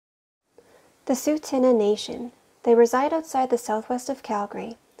The Tsuut'ina Nation. They reside outside the southwest of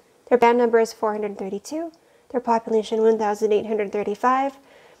Calgary. Their band number is 432, their population 1,835,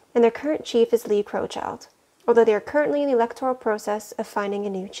 and their current chief is Lee Crowchild, although they are currently in the electoral process of finding a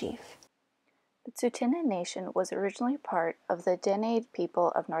new chief. The Tsuut'ina Nation was originally part of the Dene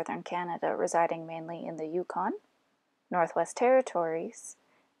people of northern Canada, residing mainly in the Yukon, Northwest Territories,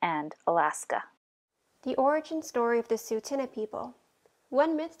 and Alaska. The origin story of the Tsuut'ina people.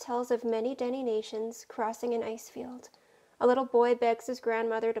 One myth tells of many Dene nations crossing an ice field. A little boy begs his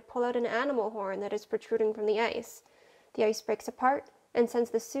grandmother to pull out an animal horn that is protruding from the ice. The ice breaks apart and sends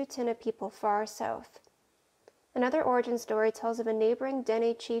the Tsuut'ina people far south. Another origin story tells of a neighboring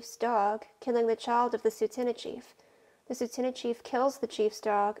Dene chief's dog killing the child of the Tsuut'ina chief. The Tsuut'ina chief kills the chief's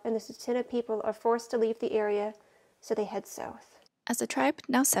dog, and the Tsuut'ina people are forced to leave the area, so they head south. As a tribe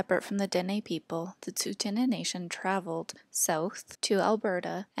now separate from the Dene people, the Tsuut'ina Nation traveled south to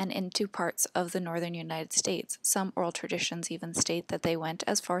Alberta and into parts of the northern United States. Some oral traditions even state that they went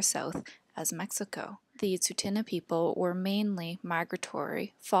as far south as Mexico. The Tsuut'ina people were mainly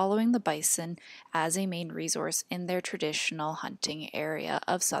migratory, following the bison as a main resource in their traditional hunting area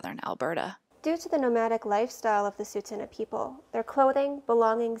of southern Alberta. Due to the nomadic lifestyle of the Tsuut'ina people, their clothing,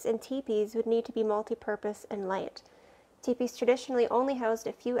 belongings, and teepees would need to be multi-purpose and light. Teepees traditionally only housed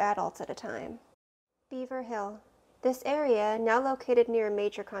a few adults at a time. Beaver Hill. This area, now located near a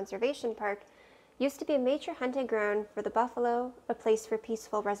major conservation park, used to be a major hunting ground for the buffalo, a place for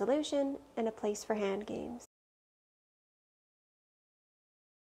peaceful resolution, and a place for hand games.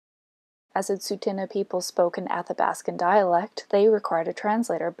 As the Tsuut'ina people spoke an Athabascan dialect, they required a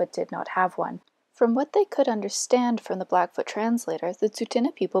translator but did not have one. From what they could understand from the Blackfoot translator, the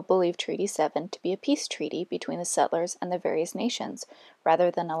Tsuut'ina people believed Treaty 7 to be a peace treaty between the settlers and the various nations,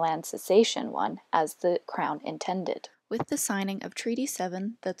 rather than a land cessation one, as the Crown intended. With the signing of Treaty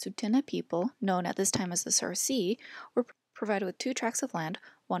 7, the Tsuut'ina people, known at this time as the Sarcee, were provided with 2 tracts of land.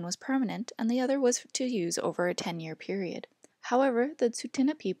 One was permanent, and the other was to use over a 10-year period. However, the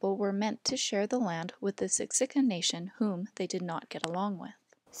Tsuut'ina people were meant to share the land with the Tsuut'ina Nation, whom they did not get along with.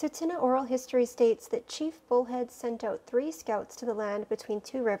 Tsuut'ina oral history states that Chief Bullhead sent out 3 scouts to the land between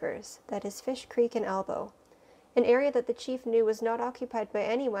 2 rivers, that is Fish Creek and Elbow, an area that the chief knew was not occupied by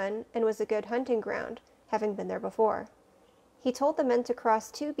anyone and was a good hunting ground, having been there before. He told the men to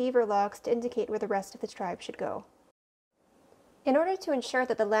cross 2 beaver logs to indicate where the rest of the tribe should go. In order to ensure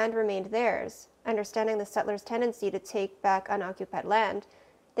that the land remained theirs, understanding the settlers' tendency to take back unoccupied land,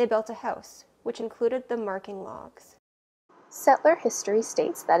 they built a house, which included the marking logs. Settler history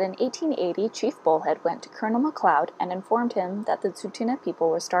states that in 1880, Chief Bullhead went to Colonel MacLeod and informed him that the Tsuut'ina people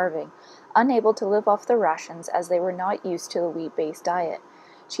were starving, unable to live off the rations as they were not used to the wheat-based diet.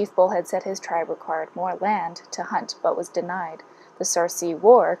 Chief Bullhead said his tribe required more land to hunt but was denied. The Sarcee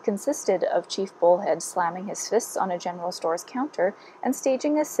War consisted of Chief Bullhead slamming his fists on a general store's counter and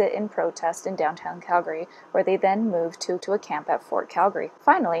staging a sit-in protest in downtown Calgary, where they then moved to a camp at Fort Calgary.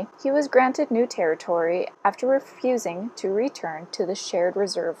 Finally, he was granted new territory after refusing to return to the shared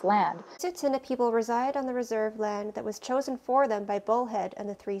reserve land. Tsuut'ina people reside on the reserve land that was chosen for them by Bullhead and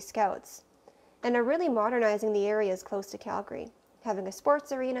the 3 scouts, and are really modernizing the areas close to Calgary, having a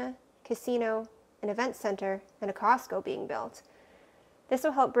sports arena, casino, an event center, and a Costco being built. This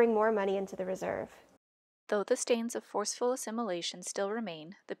will help bring more money into the reserve. Though the stains of forceful assimilation still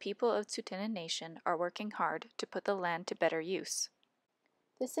remain, the people of Tsuut'ina Nation are working hard to put the land to better use.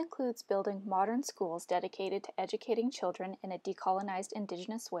 This includes building modern schools dedicated to educating children in a decolonized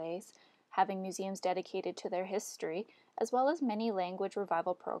Indigenous ways, having museums dedicated to their history, as well as many language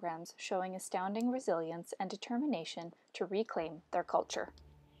revival programs showing astounding resilience and determination to reclaim their culture.